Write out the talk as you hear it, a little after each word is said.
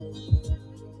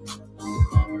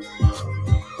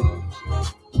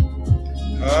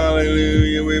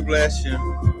Hallelujah, we bless you.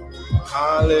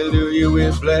 Hallelujah,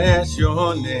 we bless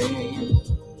your name.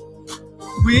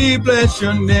 We bless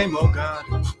your name, oh God.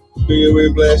 Hallelujah,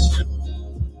 we bless you.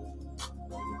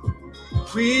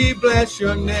 We bless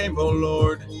your name, oh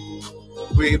Lord.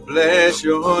 We bless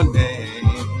your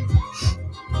name.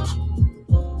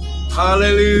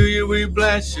 Hallelujah, we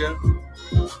bless you.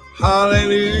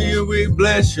 Hallelujah, we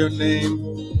bless your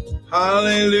name.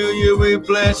 Hallelujah, we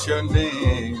bless your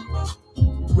name.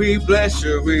 We bless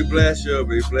you, we bless you,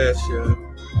 we bless you.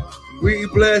 We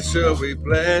bless you, we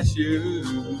bless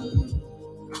you.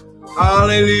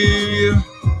 Hallelujah,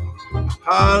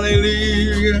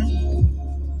 hallelujah,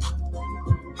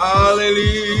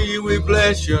 hallelujah, we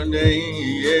bless your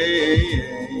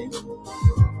name.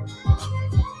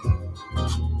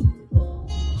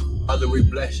 Father, we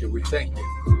bless you, we thank you.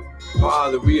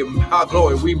 Father, our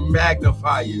glory, we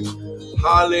magnify you.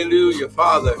 Hallelujah,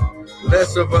 Father.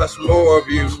 Less of us, more of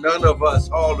you. None of us,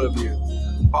 all of you.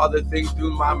 Father, think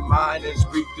through my mind and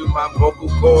speak through my vocal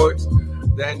cords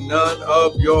that none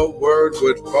of your word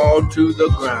would fall to the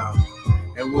ground,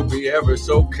 and we'll be ever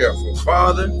so careful.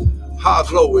 Father,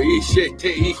 glory.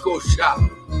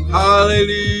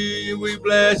 Hallelujah, we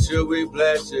bless you, we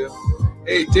bless you.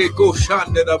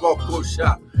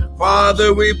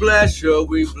 Father, we bless you,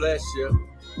 we bless you.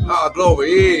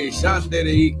 Glory.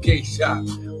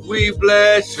 We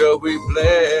bless you, we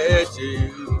bless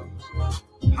you.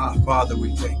 Father,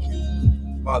 we thank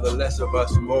you. Father, less of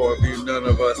us, more of you, none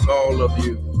of us, all of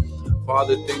you.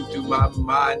 Father, think through my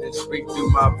mind and speak through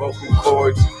my vocal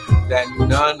cords that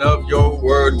none of your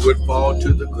word would fall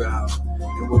to the ground.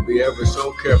 And we'll be ever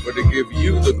so careful to give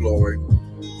you the glory,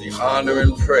 the honor,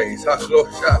 and praise.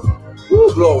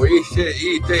 Glory.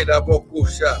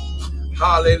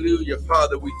 Hallelujah,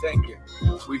 Father, we thank you.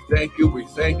 We thank you, we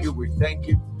thank you, we thank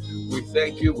you. We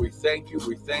thank you, we thank you,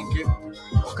 we thank you.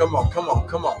 Oh, come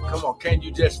on. Can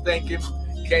you just thank him?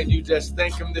 Can you just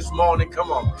thank him this morning?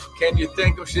 Come on. Can you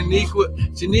thank him?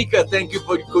 Shanika, thank you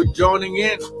for joining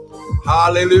in.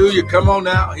 Hallelujah. Come on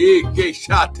now.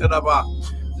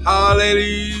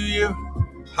 Hallelujah.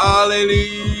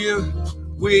 Hallelujah.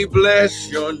 We bless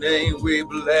your name. We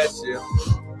bless you.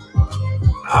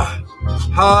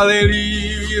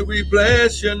 Hallelujah. We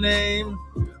bless your name.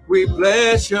 We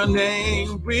bless your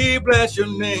name. We bless your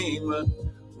name.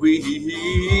 We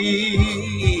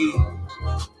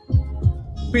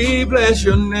bless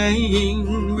your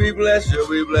name. We bless you.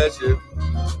 We bless you.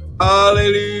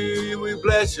 Hallelujah. We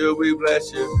bless you. We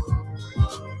bless you.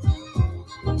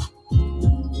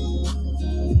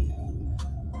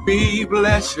 We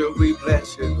bless you. We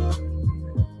bless you.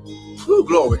 Ooh,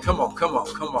 glory. Come on.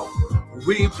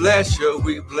 We bless you.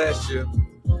 We bless you.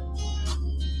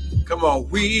 Come on.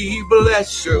 We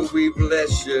bless you. We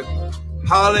bless you.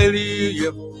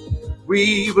 Hallelujah.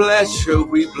 We bless you.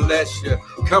 We bless you.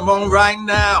 Come on right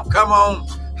now. Come on.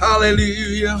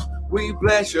 Hallelujah. We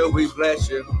bless you. We bless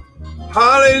you.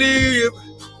 Hallelujah.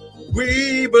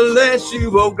 We bless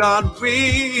you, oh God.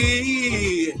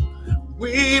 We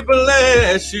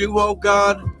bless you, oh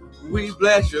God. We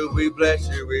bless you. We bless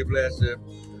you. We bless you.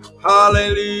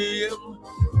 Hallelujah.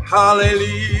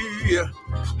 Hallelujah.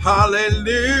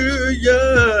 Hallelujah.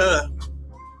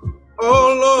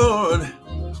 Oh Lord,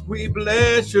 we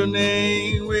bless your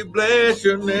name. We bless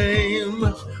your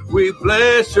name. We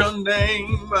bless your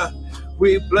name.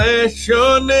 We bless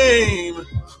your name.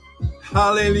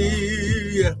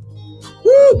 Hallelujah.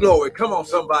 Woo, glory. Come on,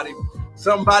 somebody.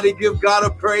 Somebody give God a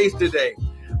praise today.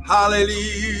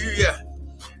 Hallelujah.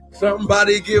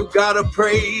 Somebody give God a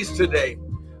praise today.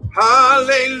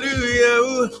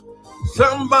 Hallelujah.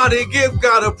 Somebody give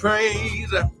God a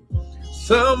praise.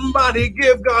 Somebody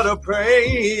give God a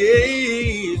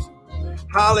praise.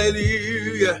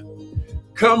 Hallelujah.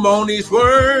 Come on, he's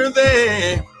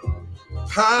worthy.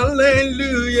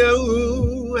 Hallelujah.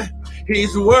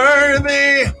 He's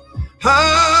worthy.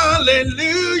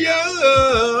 Hallelujah.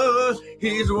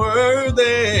 He's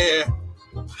worthy.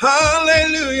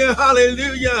 Hallelujah.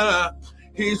 Hallelujah.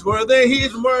 He's worthy.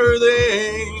 He's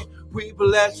worthy. We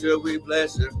bless you. We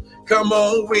bless you. Come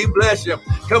on, we bless you.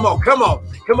 Come on.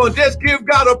 Just give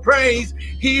God a praise.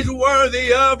 He's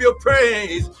worthy of your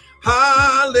praise.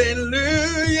 Hallelujah.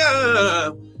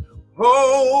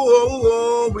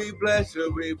 Oh, we bless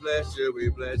you. We bless you. We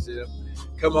bless you.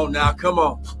 Come on now. Come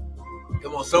on,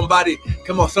 somebody.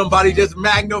 Just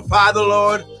magnify the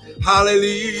Lord.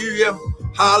 Hallelujah.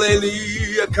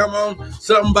 Hallelujah. Come on.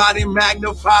 Somebody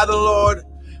magnify the Lord.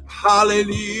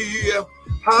 Hallelujah.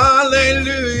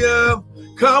 Hallelujah.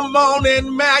 Come on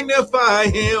and magnify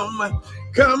him.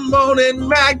 Come on and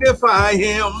magnify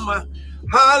him.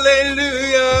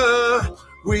 Hallelujah.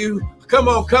 Come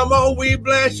on, we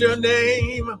bless your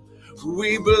name.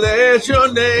 We bless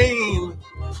your name.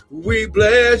 We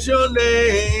bless your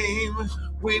name.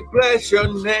 We bless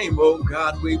your name, oh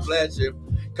God, we bless you.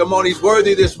 Come on, he's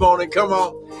worthy this morning. Come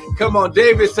on.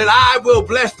 David said, I will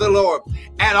bless the Lord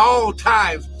at all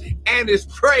times, and his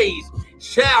praise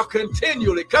shall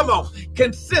continually,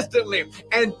 consistently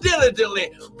and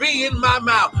diligently be in my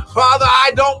mouth. Father,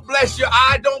 I don't bless you,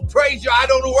 I don't praise you, I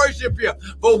don't worship you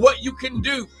for what you can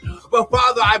do. But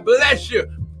Father, I bless you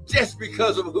just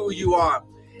because of who you are.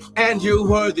 And you're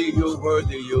worthy.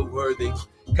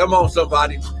 Come on,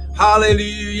 somebody.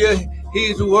 Hallelujah.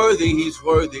 He's worthy.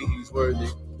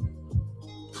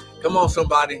 Come on,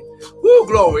 somebody. Woo,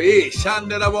 glory.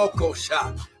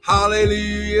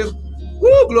 Hallelujah.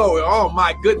 Woo, glory. Oh,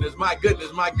 my goodness.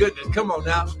 Come on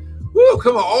now. Woo,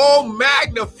 come on. Oh,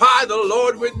 magnify the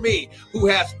Lord with me, who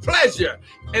has pleasure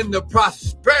in the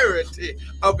prosperity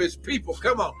of his people.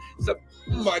 Come on. So,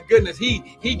 my goodness, he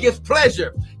gets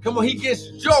pleasure. Come on, he gets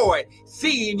joy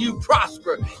seeing you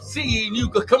prosper, seeing you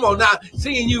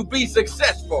be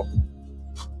successful.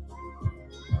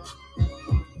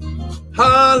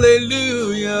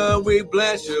 Hallelujah, we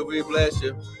bless you.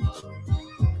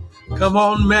 Come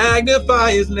on,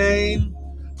 magnify his name.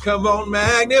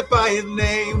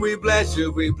 We bless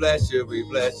you.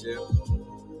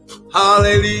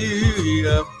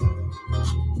 Hallelujah.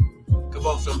 Come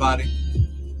on, somebody.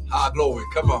 Glory.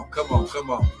 Come on.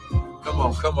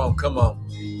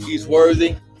 He's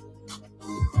worthy.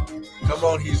 Come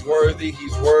on, he's worthy.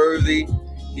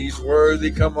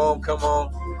 Come on.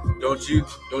 Don't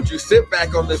you sit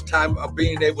back on this time of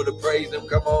being able to praise him.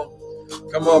 Come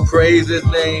on, praise his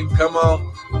name. Come on.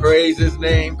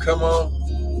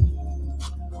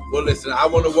 Well, listen, I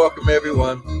want to welcome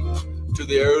everyone to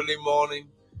the early morning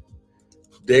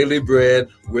daily bread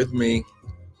with me,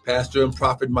 Pastor and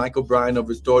Prophet Michael Bryan of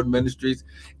Restored Ministries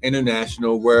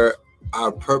International, where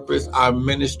our purpose, our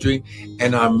ministry,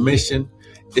 and our mission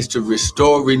is to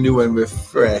restore, renew, and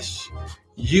refresh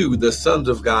you, the sons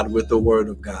of God, with the word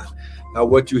of God. Now,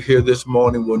 what you hear this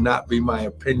morning will not be my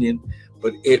opinion,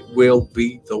 but it will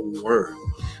be the word.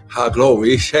 Ha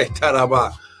glory.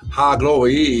 Ha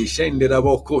glory.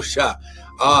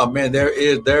 Man, there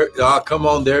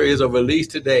is a release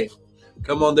today.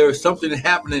 Come on, there is something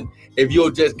happening. If you'll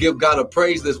just give God a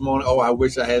praise this morning. Oh, I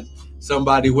wish I had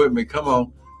somebody with me. Come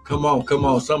on.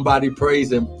 Somebody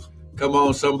praise him. Come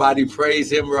on, somebody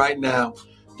praise him right now.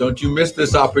 Don't you miss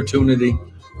this opportunity.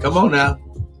 Come on now.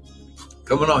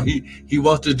 Come on. He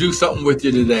wants to do something with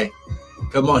you today.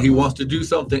 Come on. He wants to do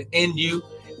something in you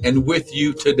and with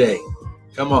you today.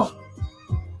 Come on.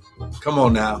 Come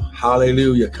on now.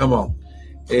 Hallelujah. Come on.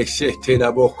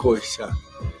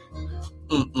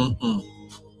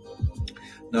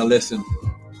 Now listen.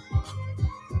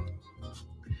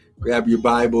 Grab your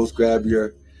Bibles, grab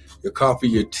your coffee,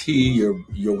 your tea,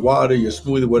 your water, your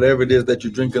smoothie, whatever it is that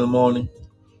you drink in the morning.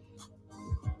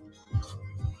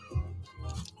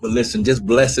 But listen, just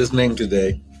bless his name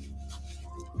today.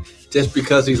 Just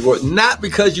because he's worth, not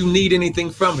because you need anything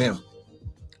from him.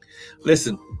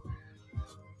 Listen,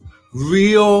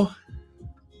 real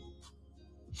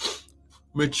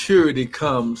maturity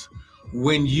comes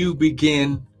when you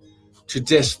begin to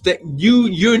just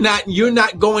you're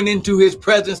not going into his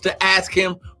presence to ask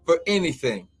him for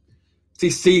anything.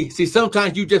 See,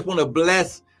 sometimes you just want to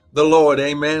bless the Lord,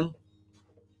 amen.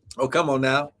 Oh, come on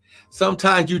now.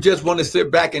 Sometimes you just want to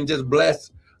sit back and just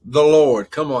bless the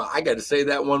Lord. Come on, I got to say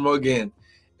that one more again.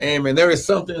 Amen. There is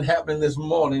something happening this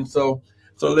morning. So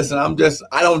listen,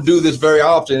 I don't do this very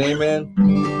often, amen.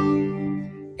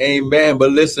 Amen.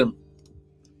 But listen,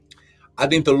 I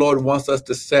think the Lord wants us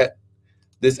to set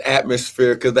this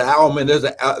atmosphere, because there's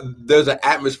an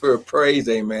atmosphere of praise,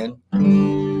 amen.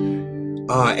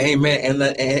 Amen.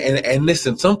 And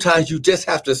listen, sometimes you just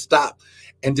have to stop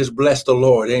and just bless the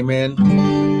Lord, amen.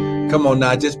 Come on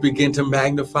now, just begin to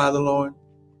magnify the Lord.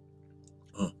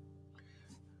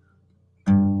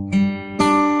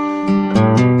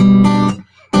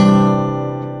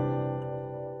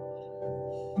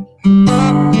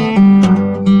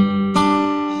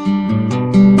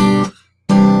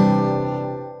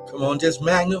 Come on, just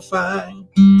magnify.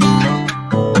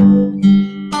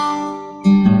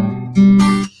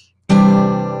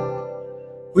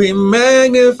 We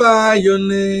magnify your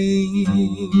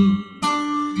name.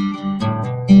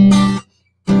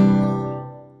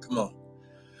 Come on.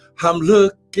 I'm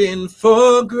looking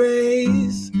for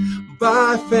grace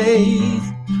by faith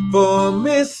for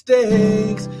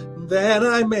mistakes that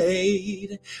I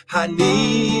made. I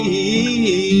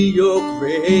need your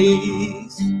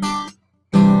grace.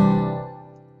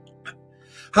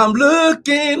 I'm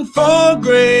looking for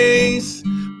grace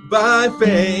by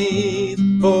faith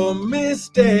for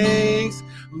mistakes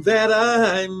that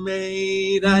I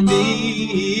made. I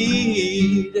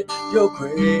need your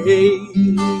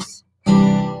grace.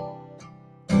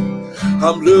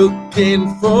 I'm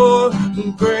looking for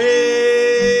grace.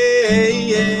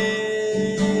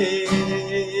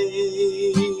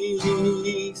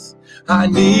 I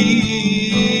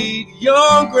need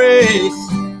your grace.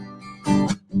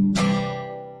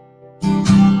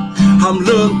 I'm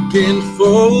looking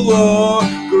for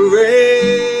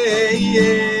grace.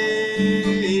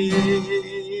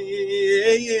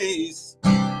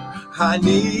 I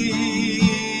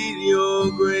need your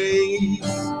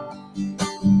grace.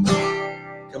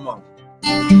 Come on.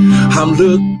 I'm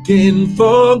looking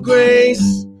for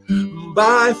grace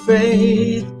by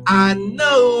faith. I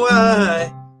know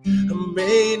I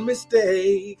made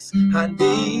mistakes. I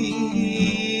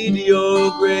need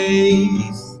your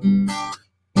grace.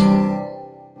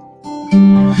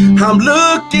 I'm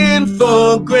looking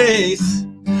for grace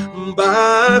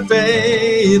by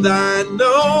faith. I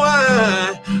know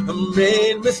I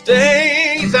made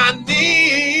mistakes. I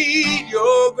need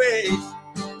your grace.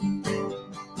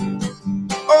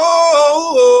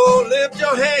 Oh, lift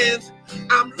your hands.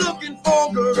 I'm looking for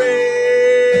grace.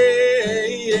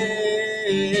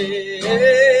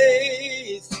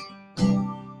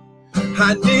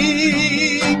 I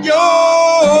need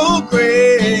your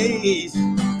grace.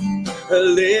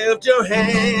 Lift your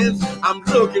hands. I'm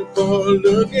looking for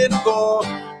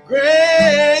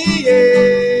grace.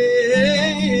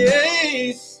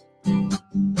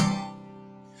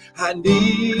 I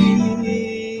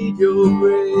need your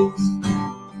grace.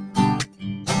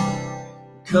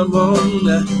 Come on,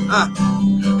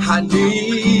 I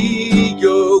need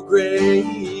your grace.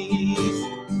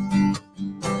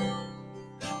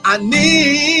 I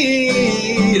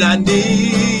need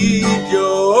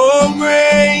your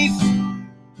grace.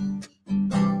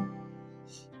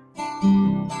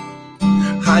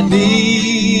 I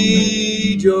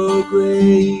need your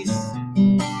grace.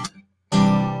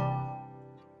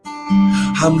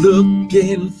 I'm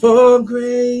looking for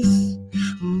grace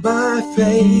by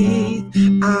faith.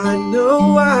 I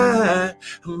know I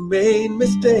made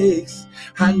mistakes.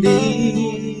 I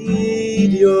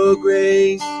need your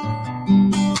grace.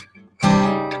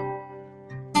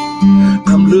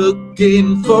 I'm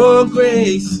looking for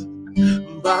grace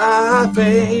by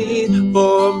faith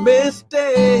for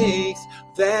mistakes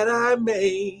that I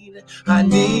made. I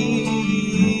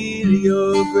need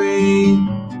your grace.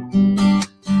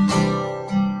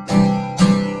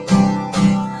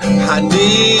 I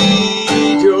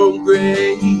need your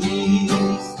grace.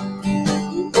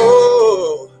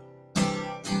 Oh,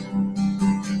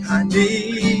 I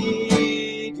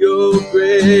need your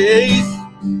grace.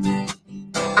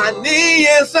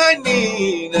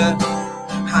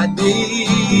 I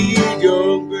need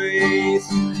your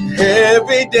grace.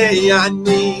 Every day I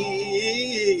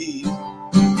need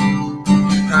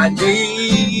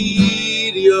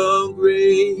your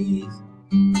grace.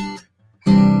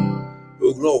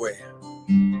 Oh, glory.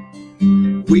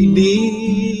 We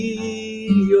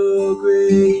need your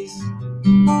grace.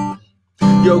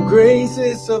 Your grace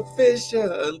is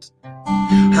sufficient.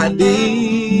 I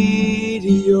need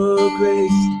your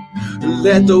grace.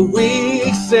 Let the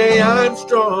weak say I'm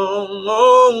strong.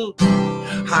 Oh,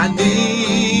 I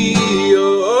need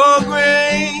your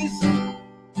grace.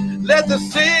 Let the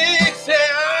sick say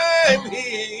I'm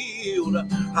healed.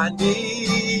 I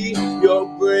need your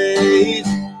grace.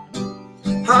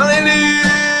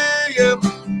 Hallelujah.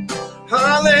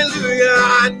 Hallelujah.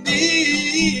 I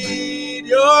need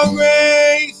your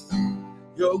grace.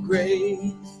 Your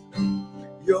grace.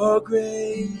 Your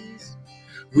grace.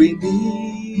 We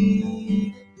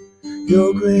need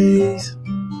your grace.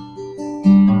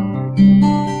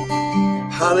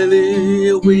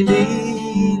 Hallelujah. We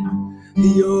need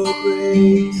your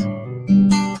grace.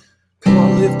 Come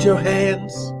on, lift your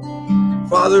hands.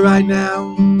 Father, right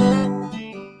now.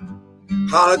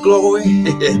 Hallelujah, glory.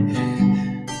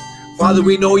 Father,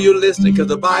 we know you're listening because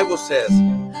the Bible says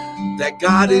that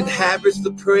God inhabits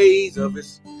the praise of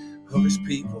his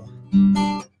people.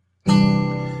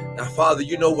 Now, Father,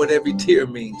 you know what every tear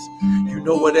means. You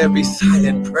know what every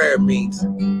silent prayer means.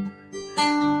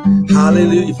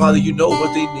 Hallelujah, Father, you know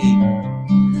what they need.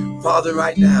 Father,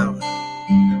 right now,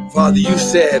 Father, you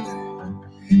said,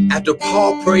 after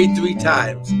Paul prayed 3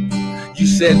 times, you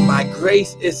said, my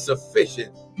grace is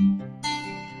sufficient.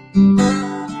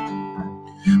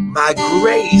 My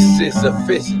grace is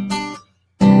sufficient.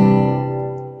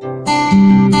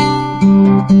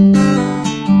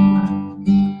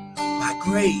 My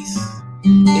grace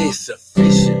is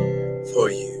sufficient for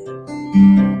you.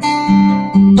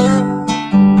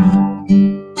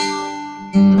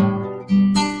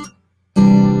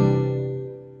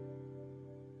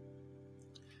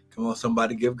 Come on,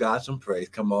 somebody give God some praise.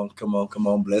 Come on, come on, come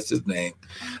on. Bless his name.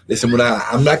 Listen,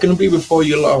 I'm not going to be before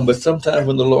you long, but sometimes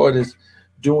when the Lord is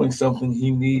doing something,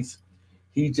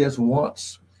 he just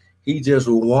wants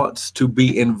to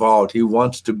be involved. He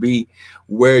wants to be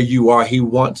where you are. He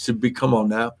wants to be, come on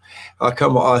now.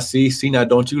 Come on, see now,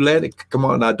 don't you let it, come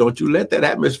on now, don't you let that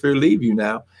atmosphere leave you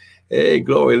now. Hey,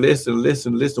 glory, listen.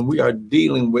 We are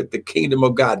dealing with the kingdom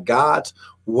of God, God's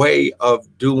way of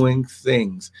doing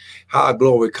things.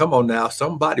 Glory. Come on now.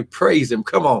 Somebody praise him.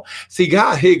 Come on. See,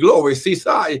 God, hey, glory. See,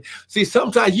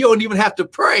 sometimes you don't even have to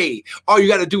pray. All you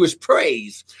got to do is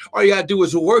praise. All you got to do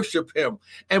is worship him.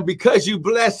 And because you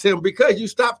bless him, because you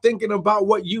stop thinking about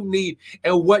what you need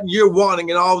and what you're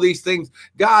wanting and all these things,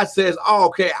 God says, oh,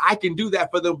 okay, I can do that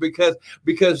for them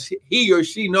because he or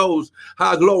she knows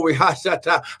glory, how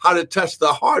to touch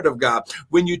the heart of God.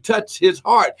 When you touch his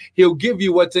heart, he'll give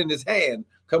you what's in his hand.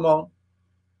 Come on.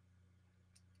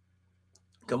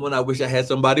 Come on. I wish I had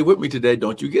somebody with me today.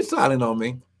 Don't you get silent on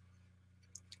me.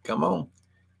 Come on.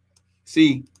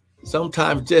 See,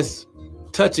 sometimes just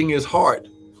touching his heart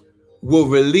will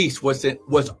release what's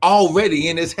already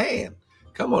in his hand.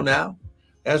 Come on now.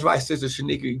 That's right, Sister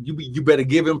Shanika. You better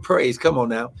give him praise. Come on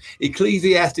now.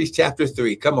 Ecclesiastes chapter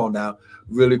 3. Come on now.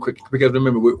 Really quick. Because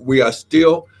remember, we are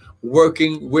still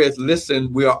working with,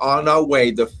 listen, we are on our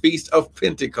way, the Feast of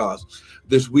Pentecost.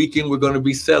 This weekend, we're going to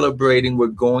be celebrating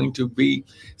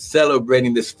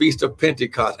this Feast of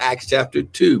Pentecost, Acts chapter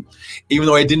 2. Even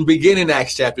though it didn't begin in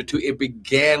Acts chapter 2, it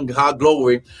began, God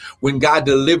glory, when God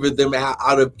delivered them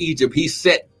out of Egypt. He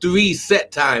set three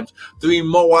times, 3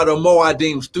 Moab or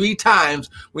Moadims, 3 times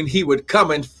when he would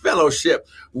come and fellowship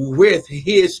with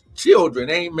his children.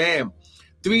 Amen.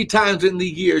 3 times in the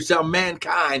year shall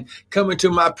mankind come into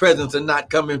my presence and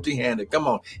not come empty-handed. Come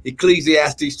on.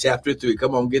 Ecclesiastes chapter 3.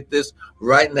 Come on, get this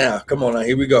right now. Come on now,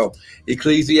 here we go.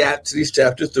 Ecclesiastes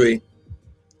chapter 3.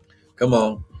 Come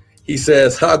on. He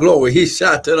says, glory. He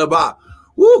shot to the bar.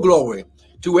 Woo, glory.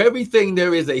 To everything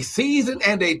there is a season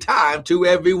and a time, to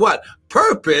every what?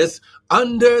 Purpose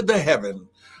under the heaven.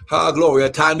 Glory, a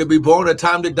time to be born, a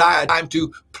time to die, a time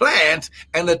to plant,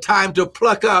 and a time to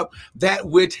pluck up that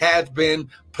which has been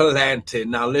planted.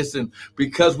 Now listen,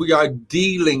 because we are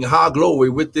dealing, glory,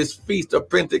 with this Feast of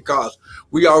Pentecost,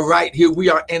 we are right here. We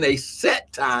are in a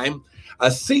set time,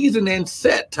 a season and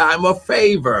set time of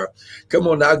favor. Come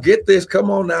on now, get this.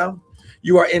 Come on now.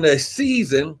 You are in a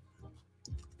season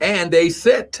and a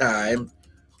set time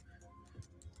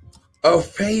of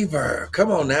favor.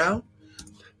 Come on now.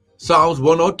 Psalms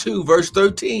 102, verse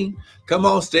 13. Come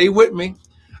on, stay with me.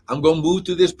 I'm going to move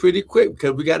through this pretty quick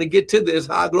because we got to get to this.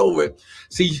 Glory.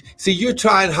 See, you're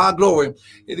trying glory.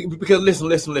 Because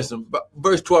listen.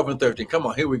 Verse 12 and 13. Come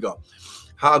on, here we go.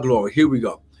 Glory. Here we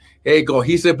go. There you go.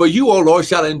 He said, but you, O Lord,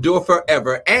 shall endure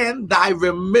forever, and thy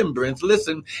remembrance,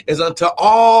 listen, is unto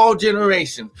all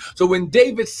generations. So when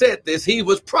David said this, he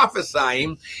was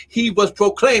prophesying, he was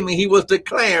proclaiming, he was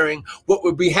declaring what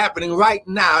would be happening right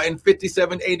now in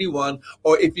 5781,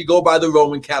 or if you go by the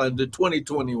Roman calendar,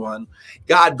 2021.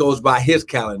 God goes by his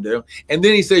calendar. And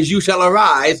then he says, you shall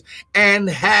arise and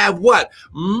have what?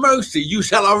 Mercy. You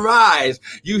shall arise.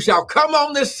 You shall come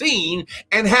on the scene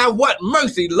and have what?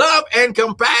 Mercy, love, and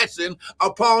compassion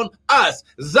upon us,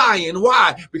 Zion.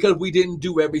 Why? Because we didn't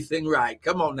do everything right.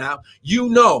 Come on now. You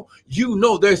know,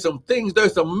 there's some things,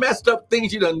 there's some messed up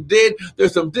things you done did.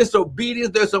 There's some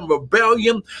disobedience. There's some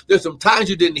rebellion. There's some times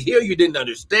you didn't hear, you didn't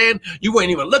understand. You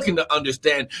weren't even looking to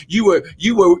understand. You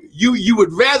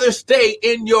would rather stay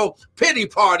in your pity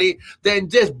party than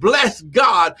just bless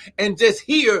God and just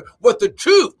hear what the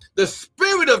truth, the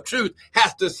Spirit of truth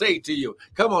has to say to you.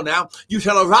 Come on now. You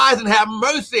shall arise and have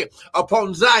mercy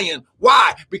upon Zion.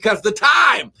 Why? Because the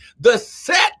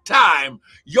set time,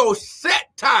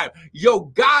 your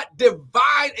God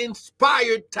divine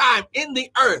inspired time in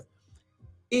the earth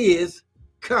is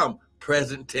come,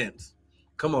 present tense.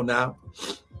 Come on now.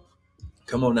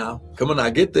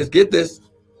 Get this.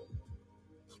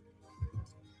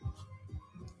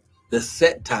 The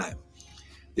set time.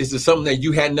 This is something that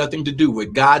you had nothing to do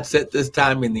with. God set this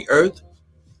time in the earth.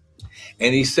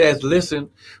 And he says, listen,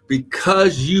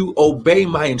 because you obey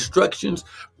my instructions,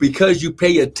 because you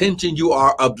pay attention, you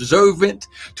are observant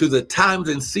to the times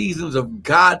and seasons of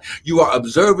God. You are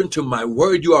observant to my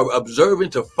word. You are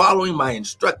observant to following my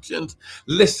instructions.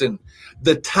 Listen,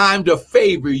 the time to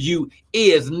favor you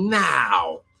is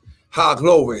now.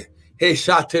 Glory. Hey,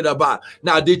 Shatidaba.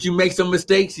 Now, did you make some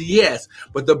mistakes? Yes.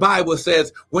 But the Bible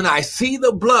says, when I see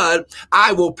the blood,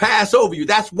 I will pass over you.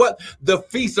 That's what the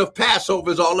Feast of Passover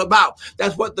is all about.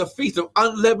 That's what the Feast of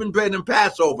Unleavened Bread and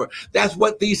Passover. That's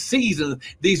what these seasons,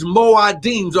 these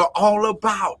Moedims are all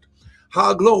about.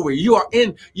 How glory. You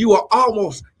are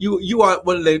almost,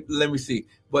 well, let me see,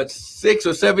 but 6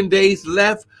 or 7 days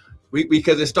left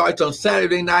because it starts on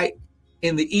Saturday night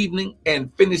in the evening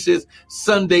and finishes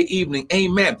Sunday evening.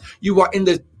 Amen. You are in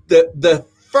the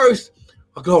first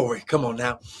glory. Come on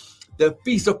now. The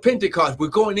Feast of Pentecost. We're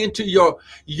going into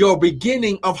your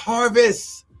beginning of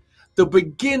harvest. The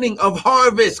beginning of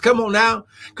harvest. Come on now.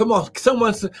 Come on.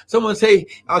 Someone say,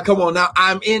 come on now.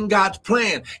 I'm in God's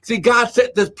plan. See, God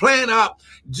set this plan up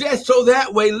just so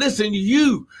that way, listen,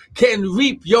 you can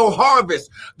reap your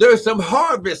harvest. There's some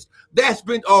harvest that's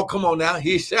been, oh, come on now.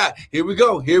 He's shot. Here we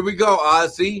go.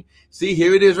 See,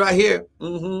 here it is right here.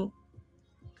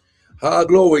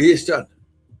 Glory. He's shot.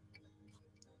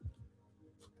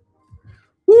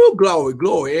 Woo, glory.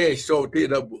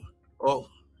 Oh.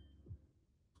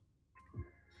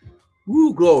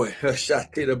 Woo, glory.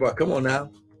 Come on now.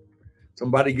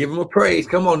 Somebody give him a praise.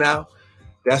 Come on now.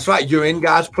 That's right. You're in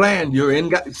God's plan. You're in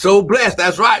God. So blessed.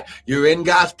 That's right. You're in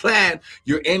God's plan.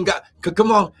 You're in God.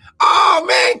 Come on. Oh,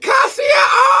 man, Cassia.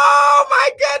 Oh, my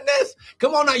goodness.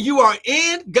 Come on now. You are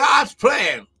in God's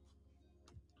plan.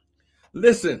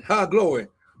 Listen. Glory.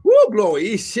 Woo,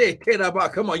 glory.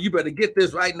 Come on, you better get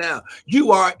this right now.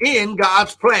 You are in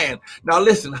God's plan. Now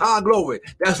listen, glory.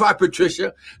 That's right,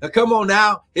 Patricia. Now, come on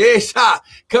now.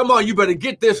 Come on, you better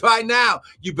get this right now.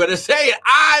 You better say it.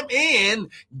 I'm in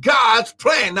God's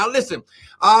plan. Now listen,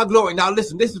 glory. Now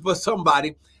listen, this is for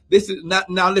somebody. This is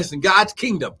not, now listen, God's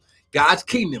kingdom. God's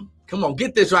kingdom. Come on,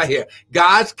 get this right here.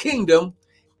 God's kingdom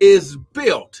is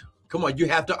built. Come on, you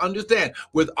have to understand.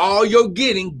 With all you're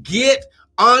getting, get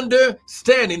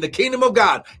understanding the kingdom of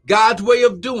God, God's way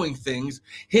of doing things.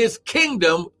 His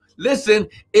kingdom, listen,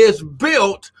 is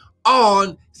built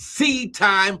on seed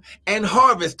time and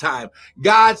harvest time.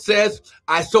 God says,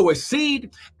 I sow a seed,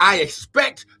 I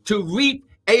expect to reap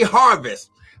a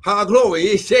harvest.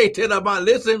 Glory.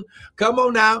 Listen, come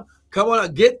on now. Come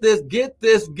on, get this.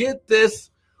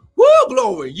 Woo,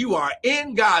 glory. You are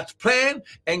in God's plan,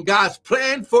 and God's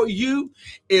plan for you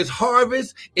is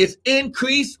harvest, it's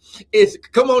increase, it's,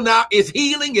 come on now, it's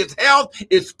healing, it's health,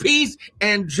 it's peace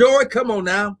and joy. Come on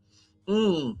now.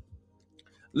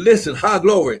 Listen,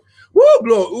 glory. Woo,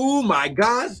 glory. Oh, my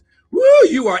God. Woo,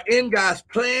 you are in God's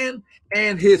plan,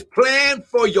 and his plan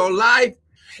for your life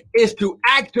is to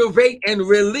activate and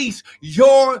release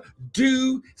your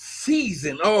due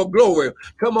season. Oh, glory.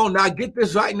 Come on now, get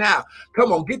this right now.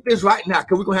 Come on, get this right now,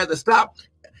 because we're going to have to stop.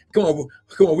 Come on,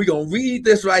 we're going to read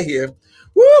this right here.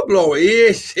 Woo, glory.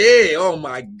 Yes, yeah. Oh,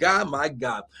 my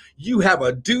God. You have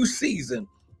a due season.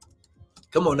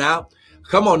 Come on now.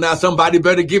 Somebody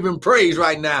better give him praise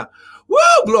right now. Woo,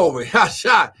 glory.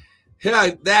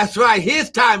 Yeah, that's right. His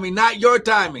timing, not your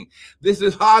timing. This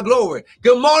is glory.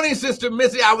 Good morning, Sister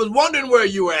Missy. I was wondering where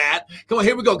you were at. Come on,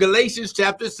 here we go. Galatians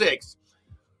chapter 6.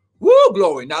 Woo,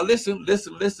 glory. Now listen.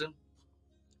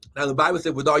 Now the Bible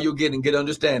said, with all you're getting, get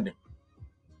understanding.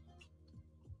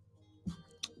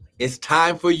 It's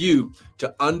time for you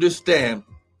to understand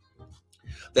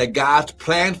that God's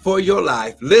plan for your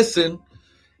life. Listen.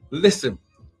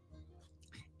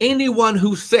 Anyone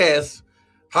who says,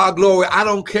 glory, I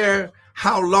don't care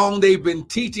how long they've been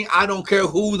teaching. I don't care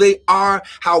who they are,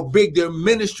 how big their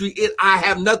ministry is. I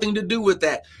have nothing to do with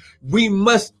that. We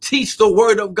must teach the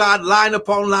word of God line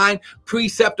upon line,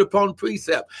 precept upon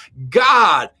precept.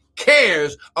 God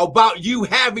cares about you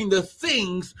having the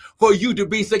things for you to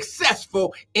be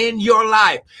successful in your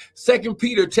life. 2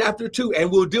 Peter chapter 2, and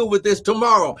we'll deal with this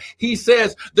tomorrow. He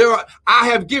says, I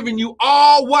have given you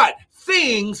all what?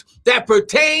 Things that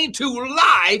pertain to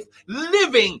life,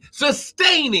 living,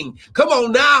 sustaining, come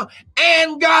on now,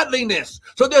 and godliness.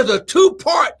 So there's a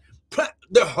two-part,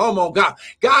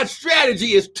 God's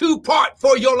strategy is two-part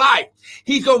for your life.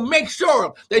 He's going to make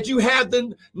sure that you have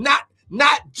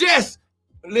not just,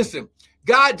 listen,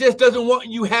 God just doesn't want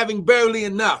you having barely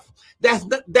enough.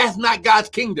 That's not God's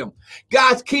kingdom.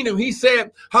 God's kingdom, he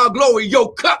said, glory,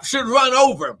 your cup should run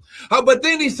over. But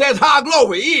then he says,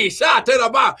 glory,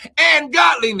 and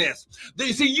godliness.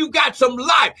 You see, you got some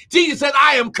life. Jesus said,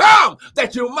 I am come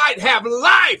that you might have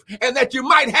life, and that you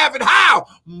might have it how?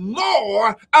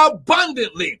 More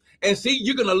abundantly. And see,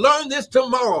 you're going to learn this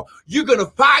tomorrow. You're going to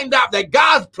find out that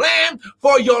God's plan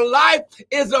for your life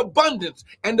is abundance.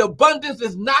 And abundance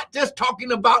is not just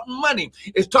talking about money.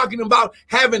 It's talking about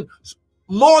having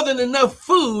more than enough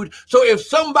food. So if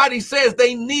somebody says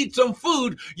they need some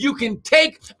food, you can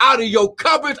take out of your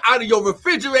cupboards, out of your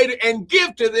refrigerator and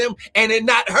give to them and it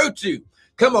not hurt you.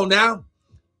 Come on now.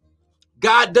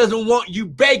 God doesn't want you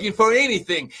begging for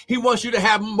anything. He wants you to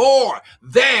have more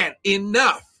than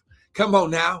enough. Come on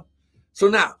now. So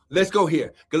now let's go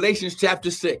here. Galatians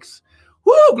chapter 6.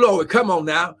 Woo, glory. Come on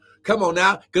now. Come on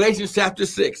now. Galatians chapter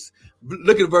 6.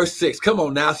 Look at verse 6. Come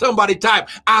on now. Somebody type,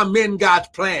 I'm in God's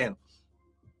plan.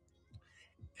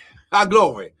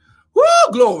 Glory. Woo,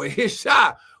 glory. His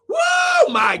shot.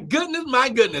 Woo, my goodness, my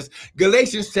goodness.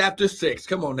 Galatians chapter 6.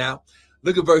 Come on now.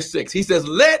 Look at verse 6. He says,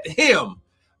 let him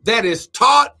that is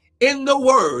taught in the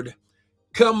word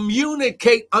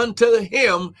communicate unto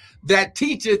him that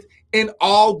teacheth in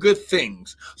all good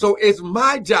things. So it's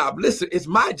my job, listen, it's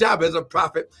my job as a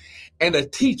prophet and a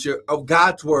teacher of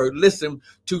God's word, listen,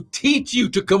 to teach you,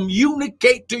 to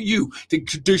communicate to you,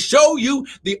 to show you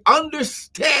the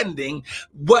understanding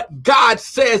what God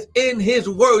says in his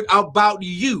word about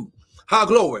you. How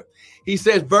glory. He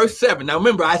says, verse 7. Now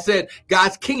remember, I said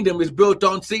God's kingdom is built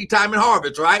on seed time and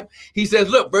harvest, right? He says,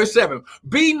 look, verse 7,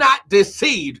 be not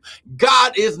deceived.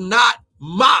 God is not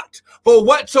mocked. For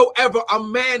whatsoever a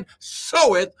man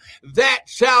soweth, that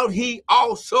shall he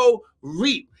also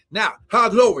reap. Now, how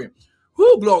glory.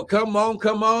 Whoo, glory. Come on,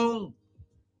 come on.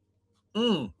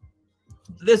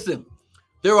 Listen,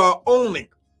 there are only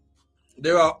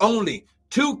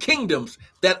two kingdoms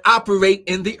that operate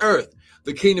in the earth.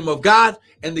 The kingdom of God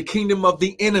and the kingdom of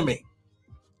the enemy.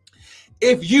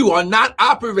 If you are not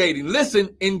operating,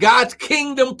 listen, in God's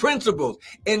kingdom principles,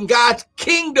 in God's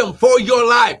kingdom for your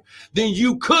life, then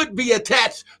you could be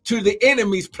attached to the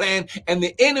enemy's plan. And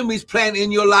the enemy's plan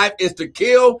in your life is to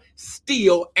kill,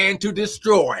 steal, and to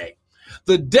destroy.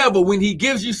 The devil, when he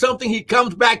gives you something, he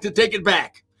comes back to take it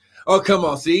back. Oh, come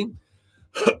on, see?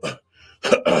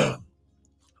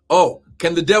 Oh,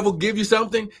 can the devil give you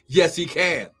something? Yes, he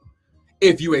can.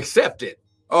 If you accept it.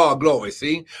 Oh, glory,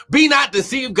 see? Be not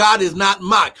deceived, God is not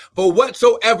mocked. For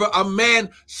whatsoever a man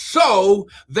sow,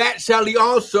 that shall he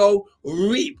also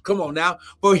reap. Come on now.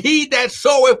 For he that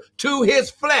soweth to his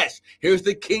flesh, here's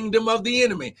the kingdom of the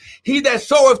enemy. He that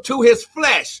soweth to his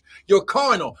flesh, your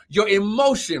carnal, your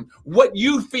emotion, what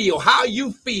you feel, how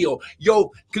you feel,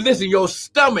 your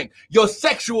stomach, your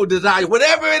sexual desire,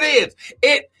 whatever it is,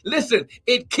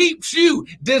 it keeps you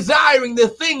desiring the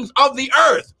things of the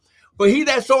earth. For he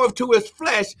that soweth to his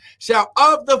flesh shall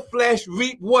of the flesh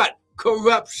reap what?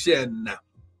 Corruption.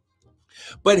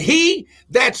 But he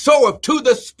that soweth to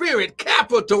the Spirit,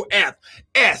 capital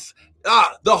S,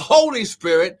 the Holy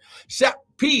Spirit, shall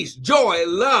peace, joy,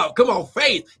 love, come on,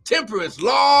 faith, temperance,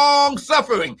 long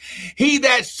suffering. He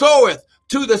that soweth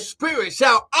to the Spirit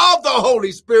shall of the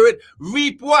Holy Spirit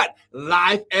reap what?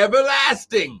 Life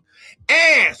everlasting.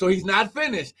 And so he's not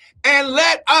finished. And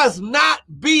let us not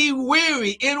be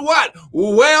weary in what?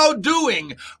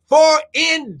 Well-doing. For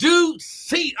in due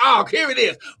season, here it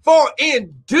is. For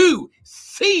in due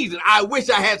season, I wish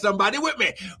I had somebody with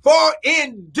me. For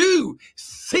in due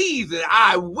season,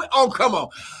 come on.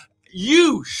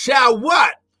 You shall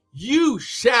what? You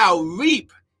shall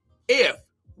reap if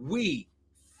we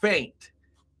faint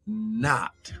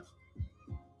not.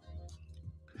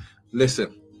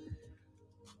 Listen.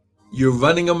 You're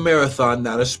running a marathon,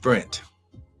 not a sprint.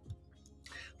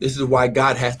 This is why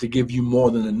God has to give you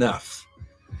more than enough.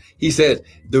 He says,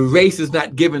 the race is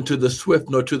not given to the swift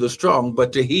nor to the strong,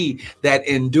 but to he that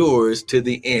endures to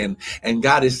the end. And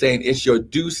God is saying it's your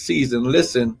due season,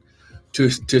 listen, to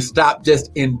stop just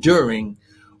enduring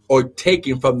or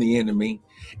taking from the enemy.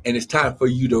 And it's time for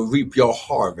you to reap your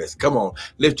harvest. Come on,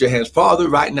 lift your hands. Father,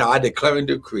 right now, I declare and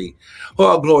decree,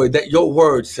 oh, glory, that your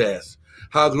word says,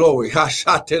 how glory, how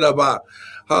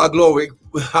glory,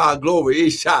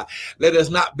 Isha. Let us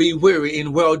not be weary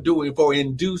in well-doing, for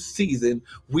in due season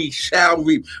we shall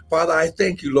reap. Father, I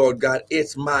thank you, Lord God.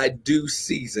 It's my due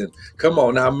season. Come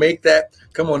on now, make that.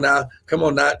 Come on now.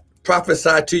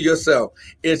 Prophesy to yourself.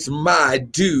 It's my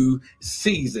due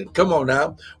season. Come on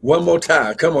now. One more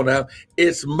time. Come on now.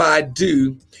 It's my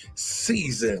due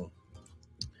season.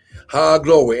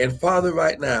 Glory. And Father,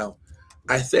 right now,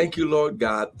 I thank you, Lord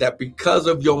God, that because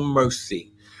of your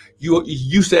mercy,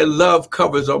 you said love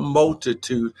covers a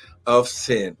multitude of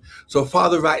sin. So,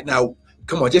 Father, right now,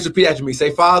 come on, just repeat after me. Say,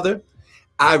 Father,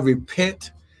 I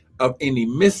repent of any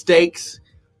mistakes,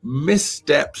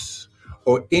 missteps,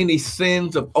 or any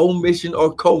sins of omission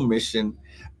or commission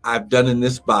I've done in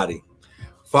this body.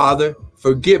 Father,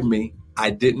 forgive me.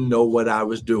 I didn't know what I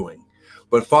was doing.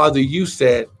 But, Father, you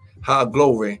said,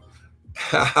 glory,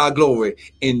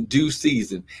 in due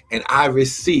season. And I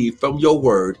receive from your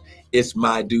word It's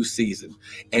my due season.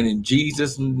 And in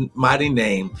Jesus' mighty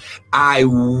name, I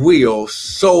will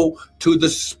sow to the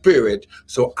Spirit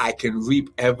so I can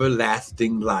reap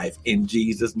everlasting life in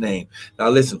Jesus' name. Now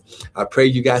listen, I pray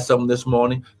you got something this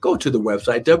morning. Go to the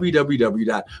website,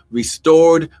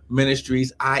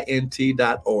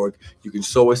 www.restoredministriesint.org. You can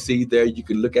sow a seed there. You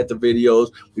can look at the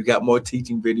videos. We've got more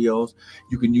teaching videos.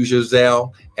 You can use your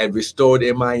Zelle at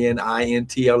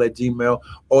restoredminintl@gmail,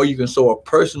 or you can sow a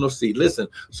personal seed. Listen,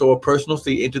 sow a personal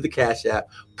seed into the Cash App,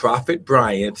 Prophet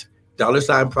Bryant,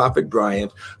 $Prophet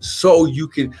Bryant, so you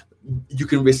can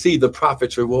receive the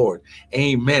prophet's reward.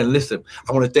 Amen. Listen,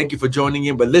 I want to thank you for joining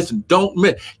in, but listen, don't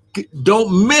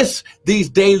miss these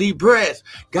daily breads.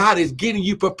 God is getting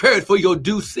you prepared for your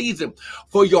due season,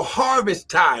 for your harvest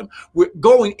time. We're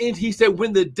going in, he said,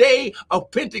 when the day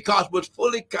of Pentecost was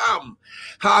fully come,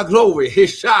 high glory,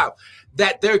 his shout,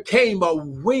 that there came a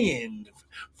wind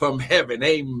from heaven.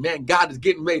 Amen. God is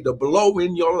getting ready to blow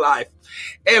in your life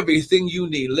everything you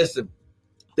need. Listen,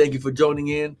 thank you for joining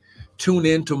in. Tune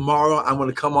in tomorrow. I'm going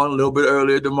to come on a little bit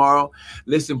earlier tomorrow.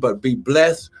 Listen, but be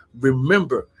blessed.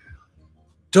 Remember,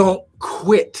 don't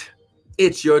quit.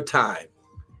 It's your time.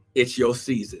 It's your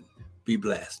season. Be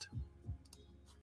blessed.